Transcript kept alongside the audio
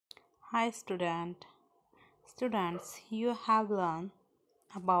Hi students, you have learned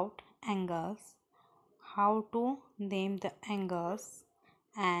about angles, how to name the angles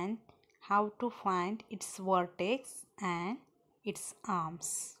and how to find its vertex and its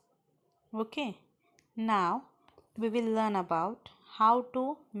arms. Okay, now we will learn about how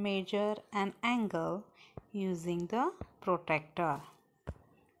to measure an angle using the protractor.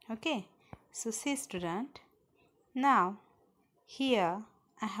 Okay, so see student, now here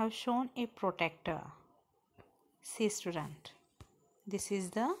I have shown a protractor. See student, this is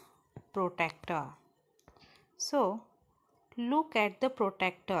the protractor. So look at the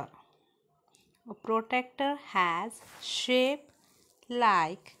protractor. A protractor has shape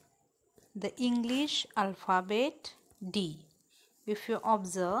like the English alphabet D. If you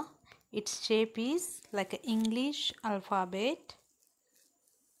observe, its shape is like an English alphabet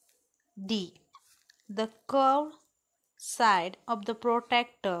D. The curved side of the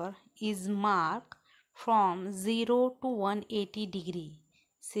protractor is marked from 0 to 180 degree.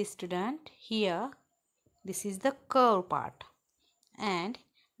 See student, here this is the curved part and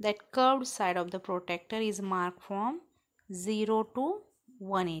that curved side of the protractor is marked from 0 to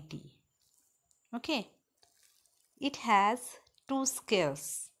 180. Okay, it has two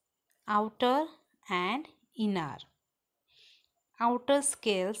scales, outer and inner. Outer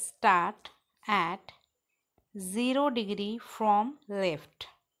scale start at 0 degree from left.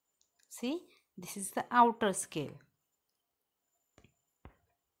 See, this is the outer scale.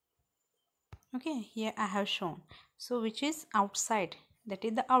 Okay, here I have shown. So which is outside, that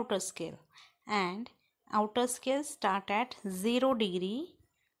is the outer scale, and outer scale start at 0 degree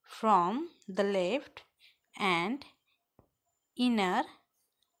from the left and inner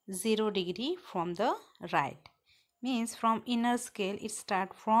 0 degree from the right. Means from inner scale it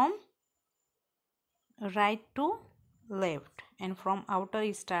start from right to left and from outer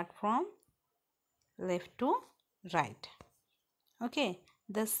it start from left to right. Okay,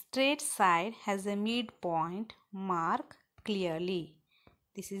 the straight side has a midpoint marked clearly.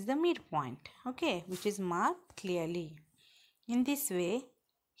 This is the midpoint, okay, which is marked clearly. In this way,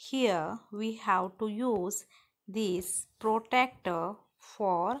 here we have to use this protractor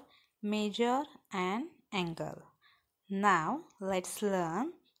for measure an angle. Now let's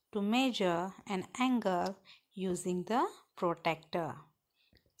learn to measure an angle using the protractor.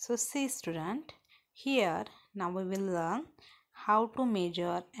 So see student, here now we will learn how to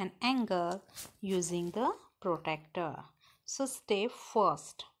measure an angle using the protractor. So step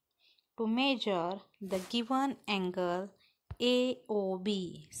first, to measure the given angle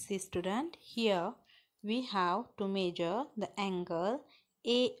AOB. See student, here we have to measure the angle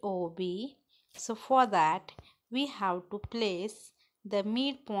AOB. So for that we have to place the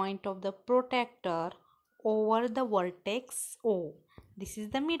midpoint of the protractor over the vertex O. This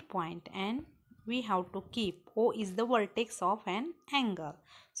is the midpoint and we have to keep O is the vertex of an angle.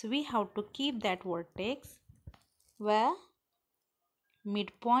 So we have to keep that vertex where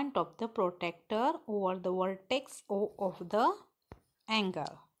midpoint of the protractor over the vertex O of the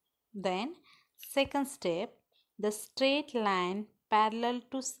angle. Then second step, the straight line parallel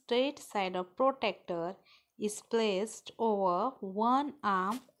to straight side of protractor is placed over one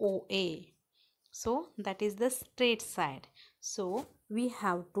arm OA. So that is the straight side. So we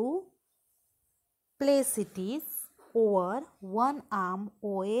have to place it is over one arm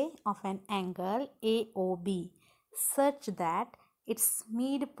OA of an angle AOB such that its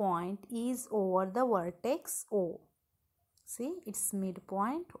midpoint is over the vertex O. See, its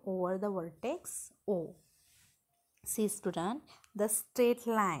midpoint over the vertex O. See student, the straight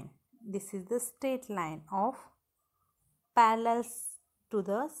line. This is the straight line of parallels to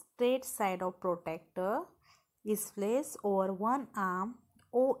the straight side of protractor is placed over one arm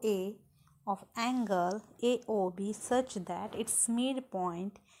OA of angle AOB such that its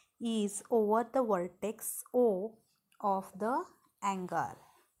midpoint is over the vertex O of the angle.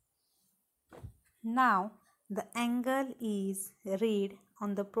 Now the angle is read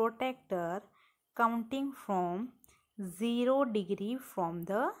on the protractor counting from 0 degree from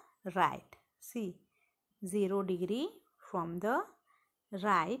the right. See, 0 degree from the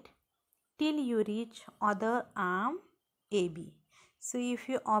right till you reach other arm AB. So if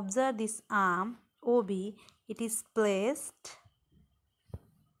you observe this arm OB, it is placed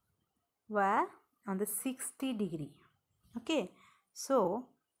where? On the 60 degree. Okay, so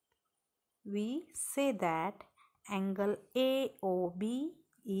we say that angle AOB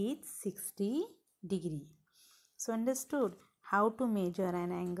is 60 degree. So understood how to measure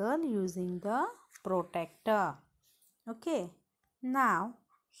an angle using the protractor. Okay, now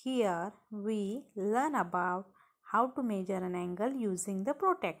here we learn about how to measure an angle using the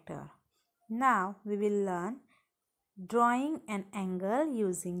protractor. Now we will learn drawing an angle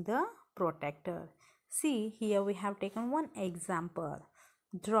using the protractor. See, here we have taken one example.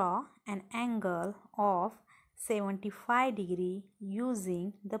 Draw an angle of 75 degree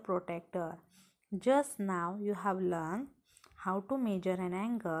using the protractor. Just now you have learned how to measure an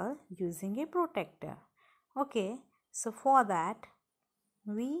angle using a protractor. Okay, so for that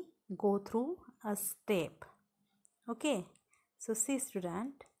we go through a step. Okay, so see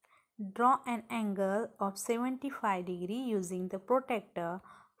student, draw an angle of 75 degree using the protractor.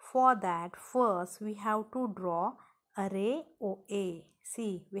 For that, first we have to draw a ray OA.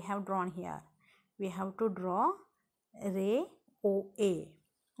 See, we have drawn here. We have to draw ray OA.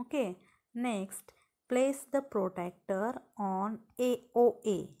 Okay, next place the protractor on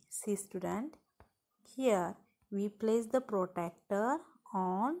AOA. See student, here we place the protractor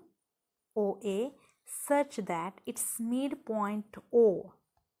on OA such that its midpoint O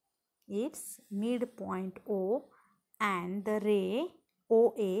and the ray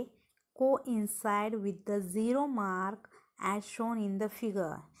OA coincide with the zero mark as shown in the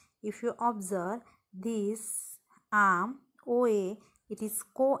figure. If you observe this arm OA, it is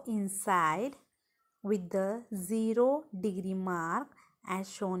coincide with the 0 degree mark as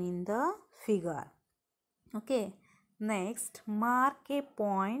shown in the figure. Okay, next mark a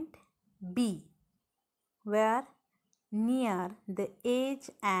point B where near the edge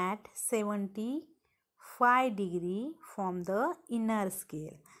at 75 degree from the inner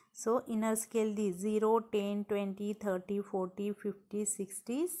scale. So inner scale is 0, 10, 20, 30, 40, 50,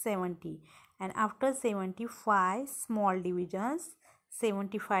 60, 70, and after 75 small divisions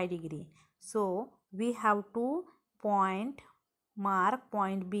 75 degree. So we have to mark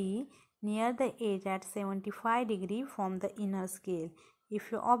point B near the edge at 75 degree from the inner scale.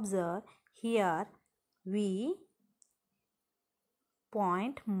 If you observe here, we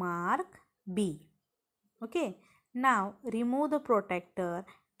mark B. Okay, now remove the protractor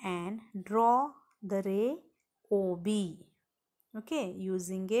and draw the ray OB. Okay,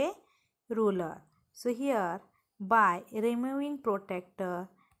 using a ruler. So here by removing protractor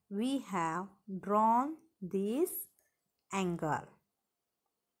we have drawn this angle.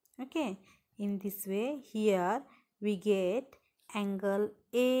 Okay, in this way here we get angle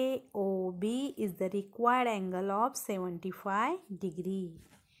AOB is the required angle of 75 degree.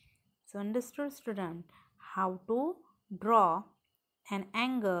 So understood student how to draw an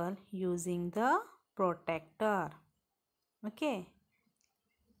angle using the protractor. Okay,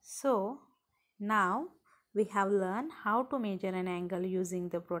 so now we have learned how to measure an angle using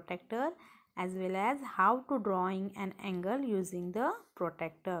the protractor as well as how to drawing an angle using the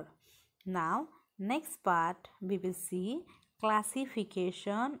protractor. Now next part we will see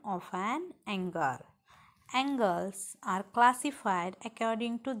classification of an angle. Angles are classified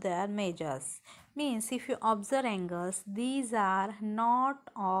according to their measures. Means if you observe angles, these are not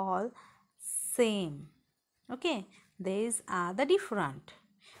all same. Okay, these are the different.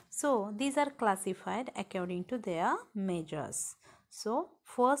 So these are classified according to their measures. So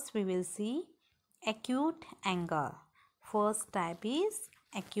first we will see acute angle. First type is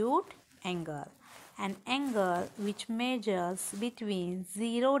acute angle. An angle which measures between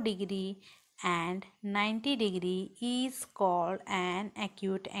 0 degree and 90 degree is called an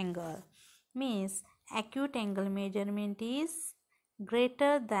acute angle. Means acute angle measurement is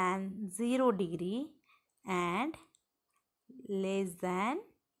greater than 0 degree and less than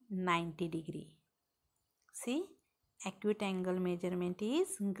 90 degree. See, acute angle measurement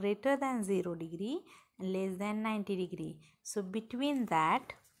is greater than 0 degree and less than 90 degree. So between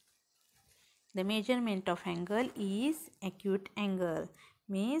that the measurement of angle is acute angle.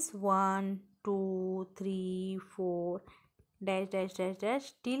 Means 1, 2, 3, 4 dash dash dash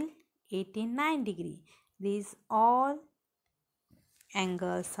dash till 89 degree. These all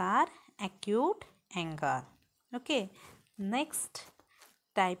angles are acute angle. Okay, next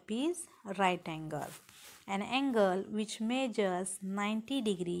type is right angle. An angle which measures 90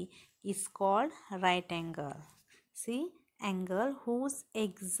 degree is called right angle. See, angle whose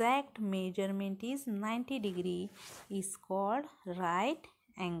exact measurement is 90 degree is called right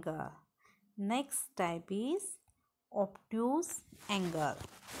angle. Next type is obtuse angle.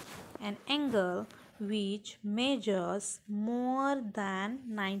 An angle which measures more than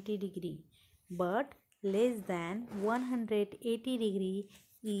 90 degree but less than 180 degree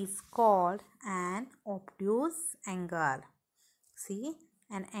is called an obtuse angle. See,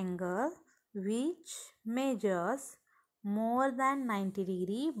 an angle which measures more than 90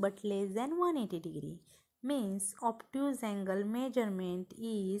 degree but less than 180 degree means obtuse angle measurement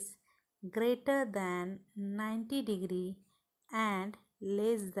is greater than 90 degree and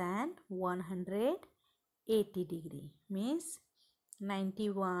less than 180 degree, means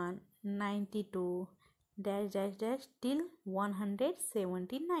 91, 92 dash dash dash till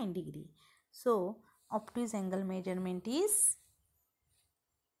 179 degree. So obtuse angle measurement is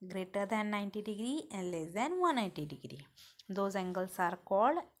greater than 90 degree and less than 180 degree. Those angles are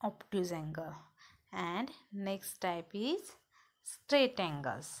called obtuse angle. And next type is straight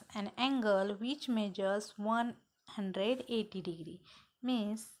angles. An angle which measures 180 degree,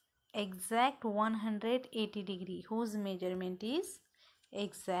 means exact 180 degree, whose measurement is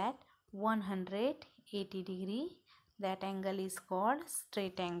exact 180 degree. That angle is called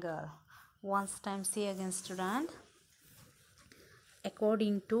straight angle. Once time say again, student.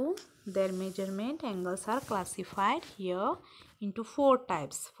 According to their measurement, angles are classified here into 4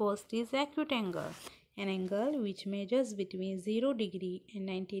 types. First is acute angle. An angle which measures between 0 degree and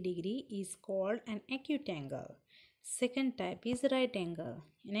 90 degree is called an acute angle. Second type is right angle.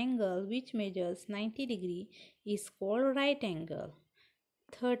 An angle which measures 90 degree is called right angle.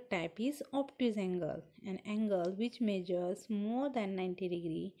 Third type is obtuse angle. An angle which measures more than 90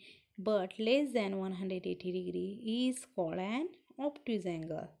 degree but less than 180 degree is called an obtuse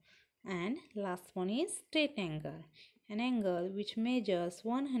angle. And last one is straight angle. An angle which measures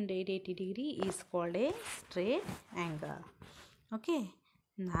 180 degree is called a straight angle. Okay,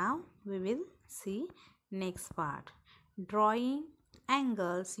 now we will see next part. Drawing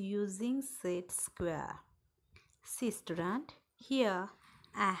angles using set square. See student, here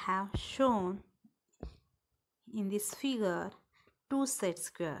I have shown in this figure 2 set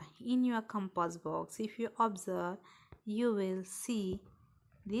square. In your compass box, if you observe, you will see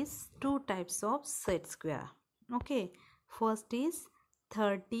these 2 types of set square. Okay, first is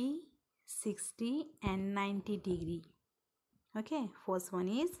 30, 60 and 90 degree. Okay, first one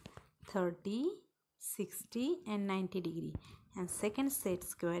is 30, 60 and 90 degree, and second set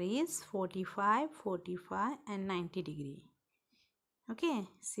square is 45, 45 and 90 degree. Okay,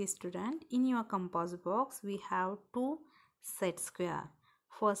 see student, in your compass box we have 2 set square.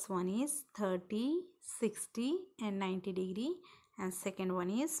 First one is 30, 60 and 90 degree, and second one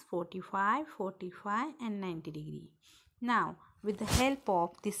is 45, 45 and 90 degree. Now with the help of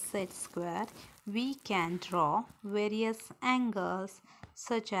this set square, we can draw various angles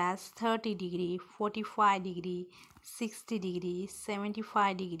such as 30 degree, 45 degree, 60 degree,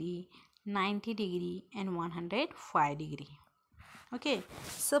 75 degree, 90 degree and 105 degree. Okay,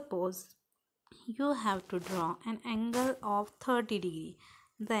 suppose you have to draw an angle of 30 degree.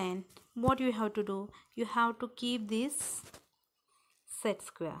 Then what you have to do? You have to keep this set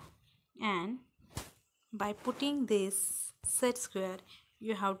square, and by putting this set square,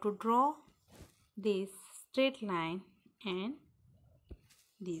 you have to draw this straight line, and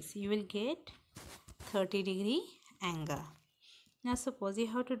this you will get 30 degree angle. Now suppose you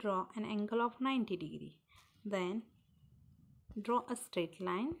have to draw an angle of 90 degree. Then draw a straight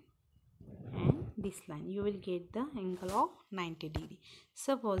line and this line, you will get the angle of 90 degree.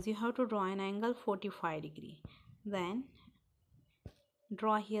 Suppose you have to draw an angle 45 degree. Then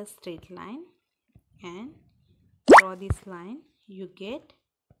draw here straight line and draw this line, you get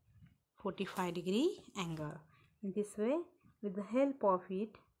 45 degree angle. In this way, with the help of it,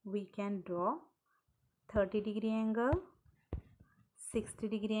 we can draw 30 degree angle, 60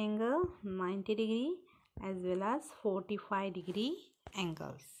 degree angle, 90 degree as well as 45 degree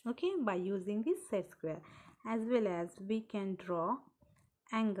angles. Okay, by using this set square, as well as we can draw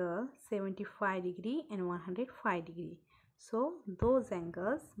angle 75 degree and 105 degree. So those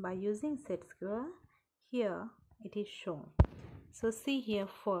angles, by using set square, here it is shown. So see here,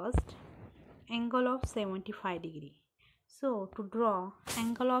 first angle of 75 degree. So to draw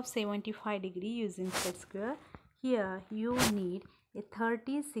angle of 75 degree using set square, here you need a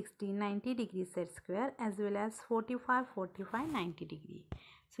 30, 60, 90 degree set square as well as 45, 45, 90 degree.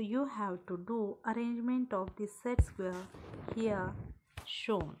 So you have to do arrangement of this set square here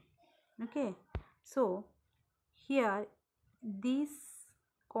shown. Okay, so here this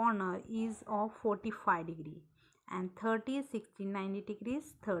corner is of 45 degree and 30, 60, 90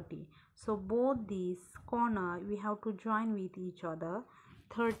 degrees 30. So both these corner we have to join with each other.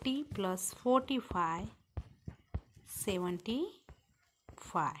 30 plus 45,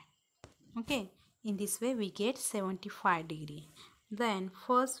 75. Okay, in this way we get 75 degree. Then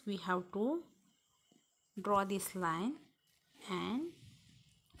first we have to draw this line, and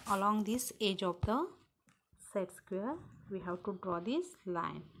along this edge of the set square we have to draw this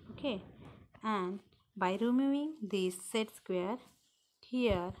line. Okay, and by removing this set square,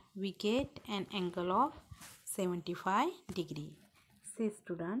 here we get an angle of 75 degree. See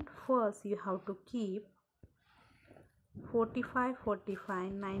student, first you have to keep 45,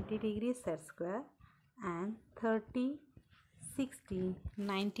 45, 90 degrees set square, and 30, 60,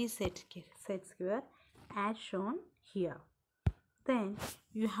 90 set square as shown here. Then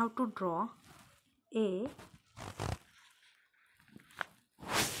you have to draw a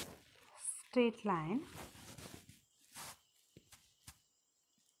straight line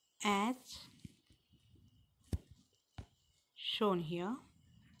as shown here,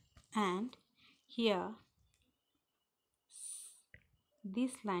 and here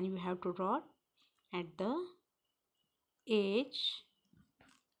this line you have to draw at the edge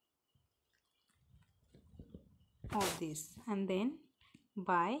of this, and then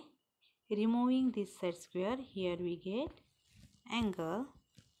by removing this set square, here we get angle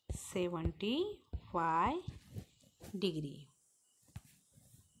 75 degree.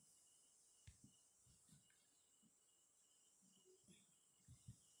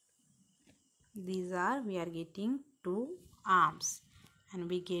 These are, we are getting two arms, and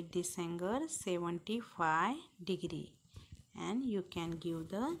we get this angle 75 degree, and you can give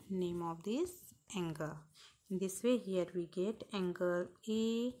the name of this angle. In this way, here we get angle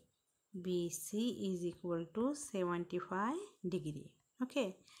ABC is equal to 75 degree.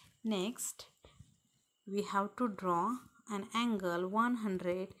 Okay, next we have to draw an angle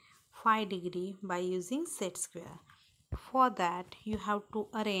 105 degree by using set square. For that, you have to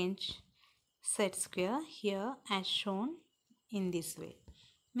arrange set square here as shown in this way.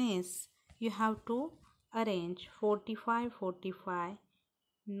 Means you have to arrange 45, 45,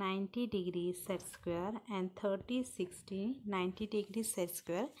 90 degree set square and 30, 60, 90 degree set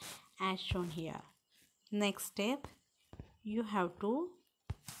square as shown here. Next step, you have to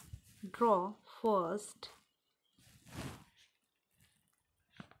draw first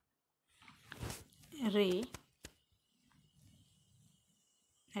ray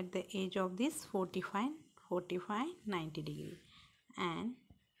at the edge of this 45, 45, 90 degree, and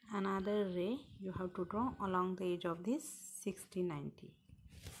another ray you have to draw along the edge of this 60, 90.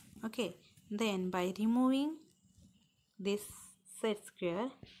 Okay, then by removing this set square,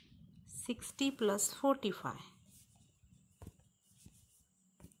 60 plus 45,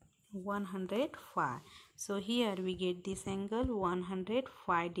 105. So here we get this angle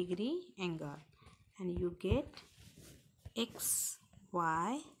 105 degree angle, and you get x,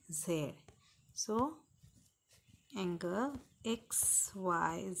 y, z. So angle x,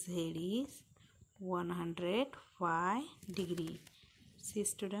 y, z is 105 degree. See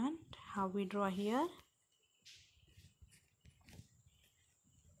student, how we draw here?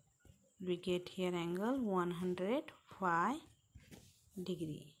 We get here angle 105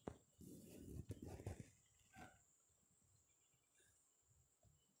 degree.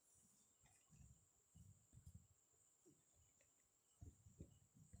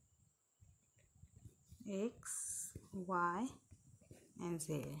 X, y, and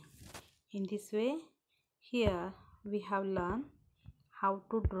z. In this way, here we have learned how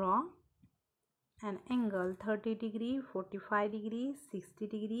to draw an angle 30 degree, 45 degree, 60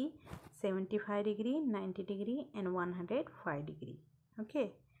 degree, 75 degree, 90 degree, and 105 degree.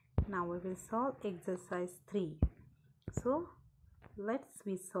 Okay, now we will solve exercise 3. So let's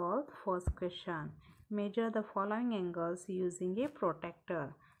we solve first question. Measure the following angles using a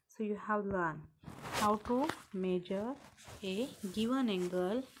protractor. So you have learned how to measure a given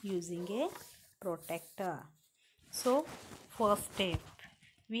angle using a protractor. So first step,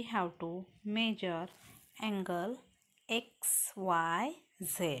 we have to measure angle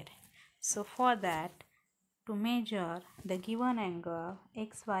XYZ. So for that, to measure the given angle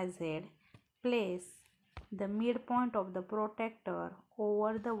XYZ, place the midpoint of the protractor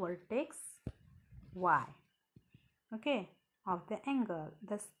over the vertex Y, okay, of the angle.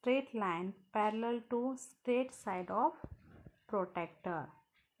 The straight line parallel to straight side of protractor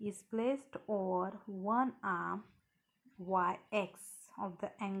is placed over one arm YX of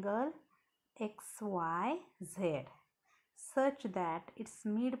the angle XYZ such that its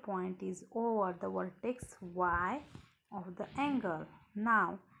midpoint is over the vertex Y of the angle.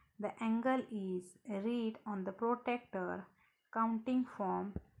 Now the angle is read on the protractor counting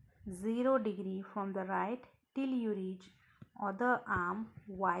from 0 degree from the right till you reach other arm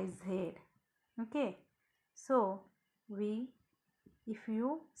YZ. Okay, so if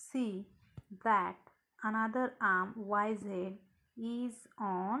you see that another arm YZ is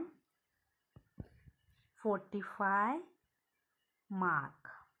on 45 mark,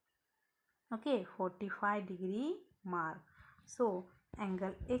 okay, 45 degree mark. So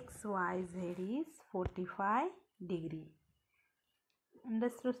angle XYZ is 45 degree.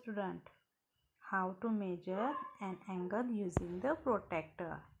 Understood student? How to measure an angle using the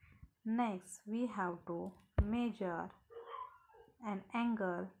protractor. Next we have to measure an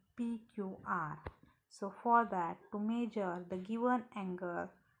angle PQR. So for that, to measure the given angle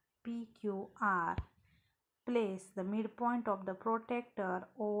PQR, place the midpoint of the protractor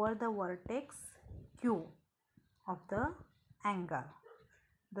over the vertex Q of the angle.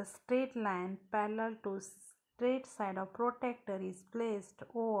 The straight line parallel to straight side of protractor is placed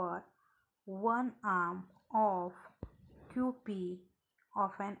over one arm of QP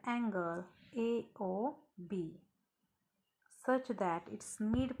of an angle AOB such that its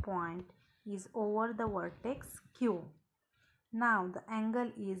midpoint is over the vertex Q. Now the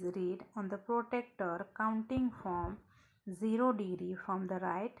angle is read on the protractor counting from 0 degree from the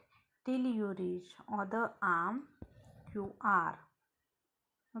right till you reach other arm QR.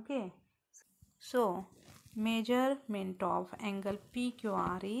 Okay. So measurement of angle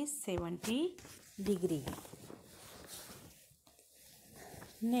PQR is 70 degree.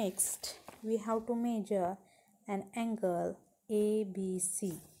 Next we have to measure an angle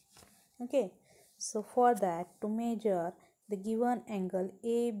ABC. Okay. So for that, to measure the given angle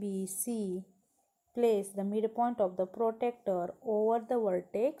ABC, place the midpoint of the protractor over the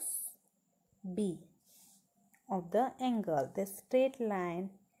vertex B of the angle. The straight line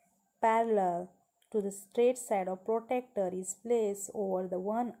parallel to the straight side of protractor is placed over the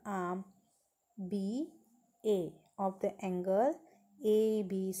one arm BA of the angle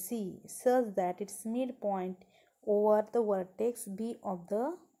ABC such that its midpoint over the vertex B of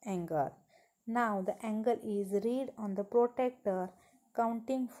the angle. Now the angle is read on the protractor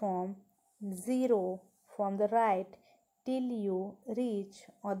counting from 0 from the right till you reach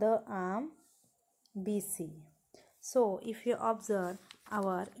other arm BC. So if you observe,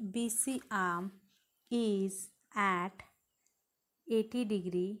 our BC arm is at 80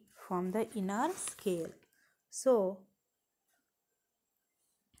 degree from the inner scale. So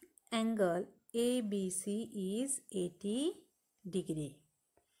angle ABC is 80 degree.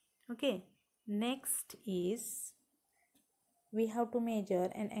 Okay. Next is we have to measure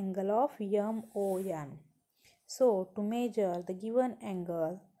an angle of MON. So to measure the given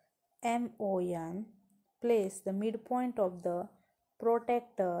angle MON, place the midpoint of the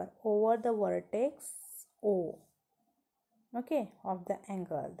protractor over the vertex O, okay, of the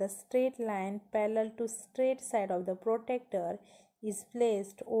angle. The straight line parallel to straight side of the protractor is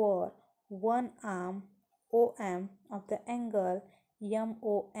placed over one arm OM of the angle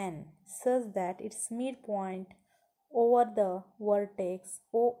MON such that its midpoint over the vertex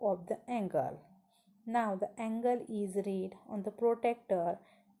O of the angle. Now the angle is read on the protractor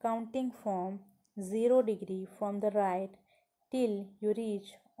counting from 0 degree from the right till you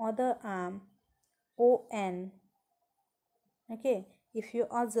reach other arm ON. Okay, if you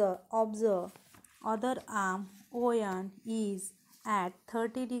observe other arm ON is at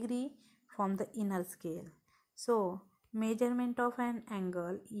 30 degree from the inner scale. So measurement of an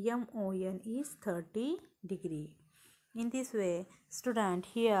angle MON is 30 degree. In this way, student,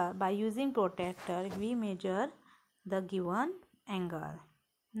 here by using protractor we measure the given angle.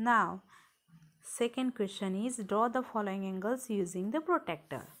 Now second question is draw the following angles using the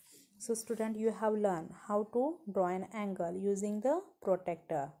protractor. So student, you have learned how to draw an angle using the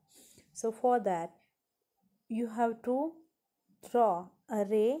protractor. So for that you have to draw a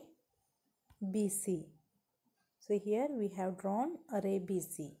ray BC. So here we have drawn a ray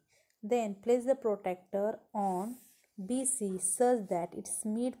BC. Then place the protractor on BC such that its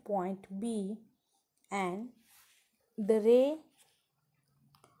midpoint B and the ray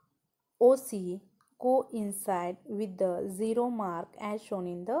OC coincide with the 0 mark as shown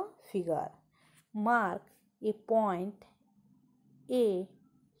in the figure. Mark a point A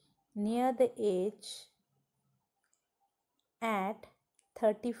near the edge at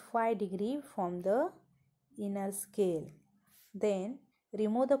 35 degree from the inner scale. Then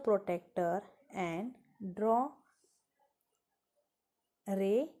remove the protractor and draw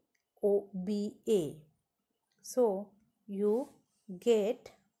ray OBA. So you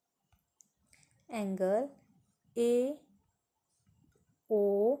get angle AOB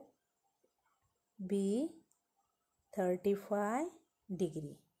 35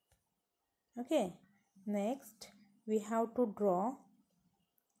 degree. Okay, next we have to draw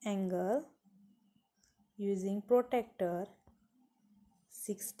angle using protractor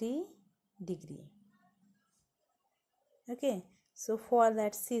 60 degree. Okay, so for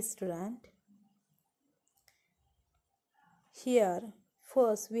that, see student, here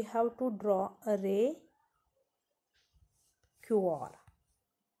first we have to draw a ray QR.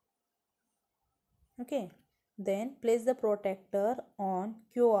 Okay, then place the protractor on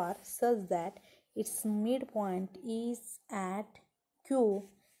QR such that its midpoint is at Q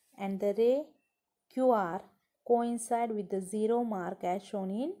and the ray QR coincide with the 0 mark as shown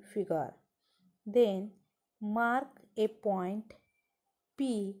in figure. Then mark a point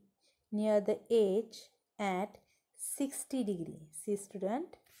P near the edge at 60 degree. See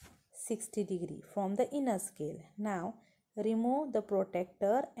student, 60 degree from the inner scale. Now remove the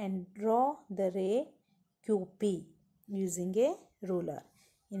protector and draw the ray QP using a ruler.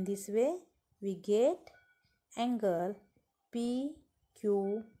 In this way we get angle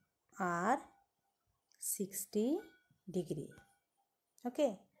PQR 60 degree.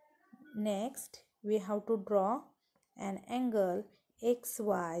 Okay. Next we have to draw an angle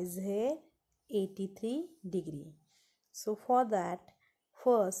XYZ 83 degree. So for that,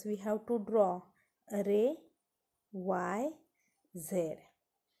 first we have to draw a ray YZ.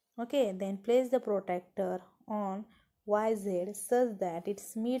 Okay, then place the protector on YZ such that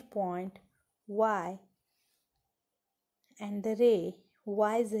its midpoint Y and the ray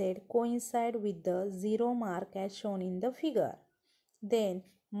YZ coincide with the 0 mark as shown in the figure. Then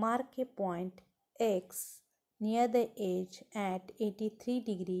mark a point X near the edge at 83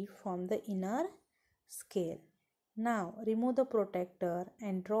 degree from the inner scale. Now remove the protector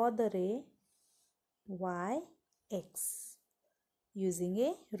and draw the ray YX using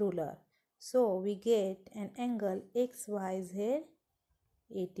a ruler. So we get an angle XYZ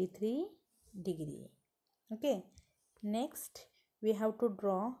 83 degree. Okay. Next we have to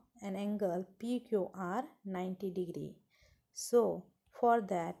draw an angle PQR 90 degree. So for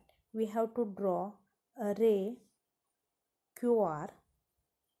that we have to draw a ray QR.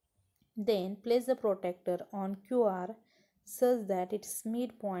 Then place the protector on QR such that its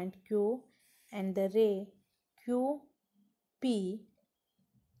midpoint Q and the ray QP.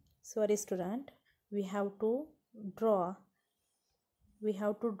 Sorry student, we have to draw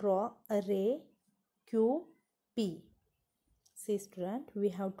a ray QP. See student, we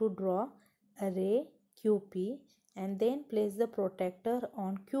have to draw a ray QP and then place the protector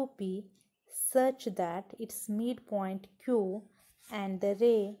on QP such that its midpoint Q and the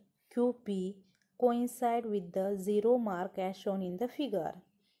ray QP coincide with the 0 mark as shown in the figure.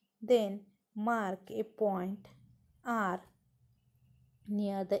 Then mark a point R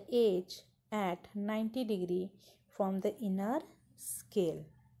near the edge at 90 degree from the inner scale.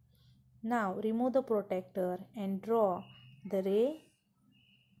 Now remove the protector and draw the ray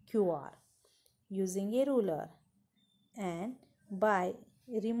QR using a ruler, and by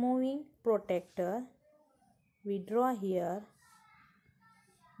removing protector we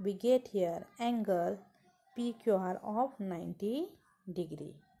get here angle PQR of 90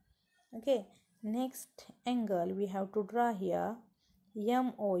 degree. Okay, next angle we have to draw here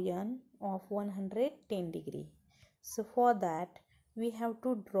MON of 110 degree. So for that we have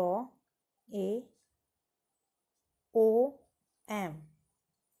to draw a OM.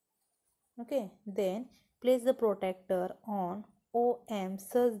 Okay, then place the protector on OM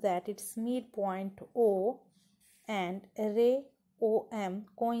such that its midpoint O and ray OM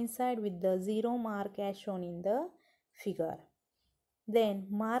coincide with the 0 mark as shown in the figure. Then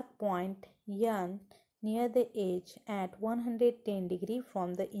mark point N near the edge at 110 degree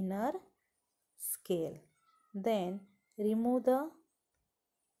from the inner scale. Then remove the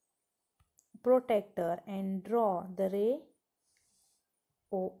protector and draw the ray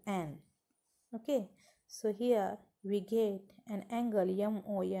ON. Okay, so here we get an angle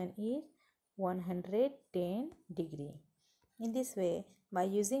MON is 110 degree. In this way, by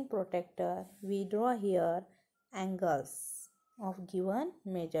using protector, we draw here angles of given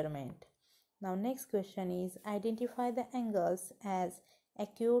measurement. Now next question is identify the angles as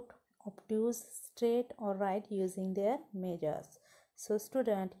acute, obtuse, straight or right using their measures. So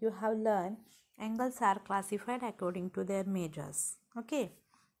student, you have learned angles are classified according to their measures. Okay.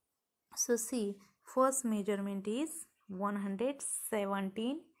 So see, first measurement is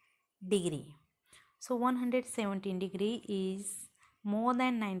 117 degree. So 117 degree is more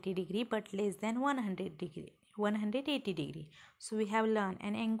than 90 degree but less than 180 degree. So we have learned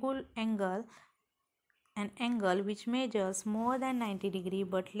an angle which measures more than 90 degree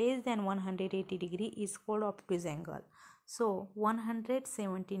but less than 180 degree is called obtuse angle. So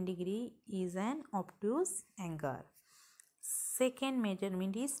 117 degree is an obtuse angle. Second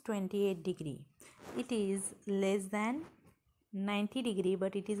measurement is 28 degree. It is less than 90 degree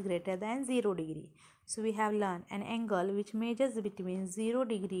but it is greater than 0 degree. So we have learned an angle which measures between 0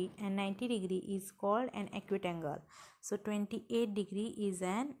 degree and 90 degree is called an acute angle. So 28 degree is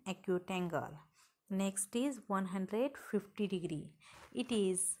an acute angle. Next is 150 degree. It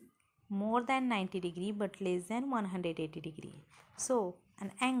is more than 90 degree but less than 180 degree. So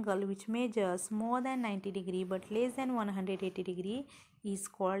an angle which measures more than 90 degree but less than 180 degree is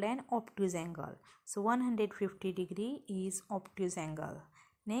called an obtuse angle. So 150 degree is obtuse angle.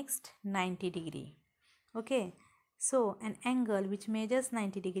 Next, 90 degree. Okay, so an angle which measures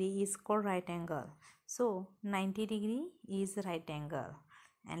 90 degree is called right angle. So 90 degree is right angle.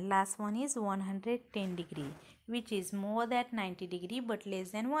 And last one is 110 degree, which is more than 90 degree but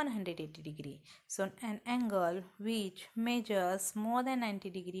less than 180 degree. So an angle which measures more than 90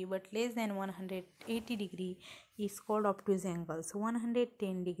 degree but less than 180 degree is called obtuse angle. So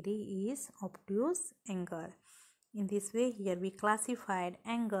 110 degree is obtuse angle. In this way, here we classified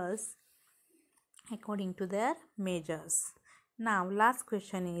angles according to their measures. Now last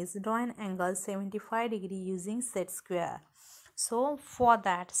question is, draw an angle 75 degree using set square. So for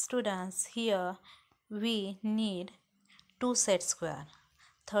that, students, here we need two set square,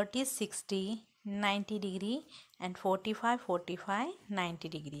 30 60 90 degree and 45 45 90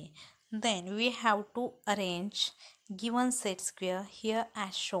 degree. Then we have to arrange given set square here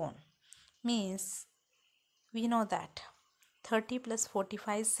as shown. Means we know that 30 plus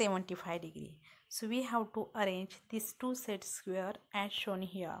 45 is 75 degree. So we have to arrange these two set square as shown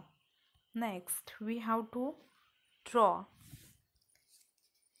here. Next, we have to draw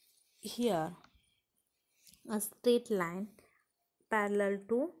here a straight line parallel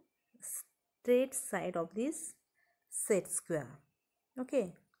to straight side of this set square.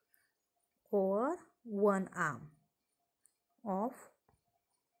 Okay, over one arm of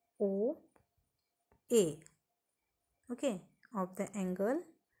OA. Okay, of the angle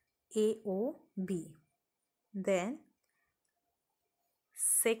AOB. Then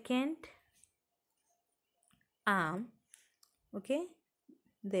second arm, okay,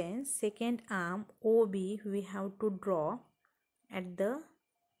 then second arm OB we have to draw at the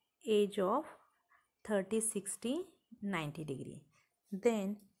edge of 30 60 90 degree.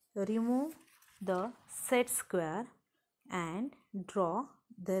 Then remove the set square and draw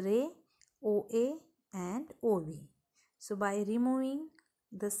the ray OA and OB. So by removing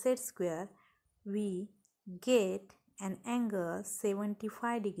the set square, we get an angle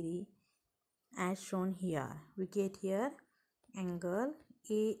 75 degree as shown here. We get here angle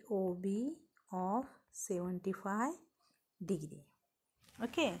AOB of 75 degree.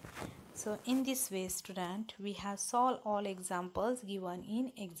 Okay, so in this way, student, we have solved all examples given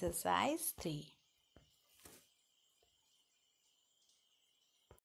in exercise 3.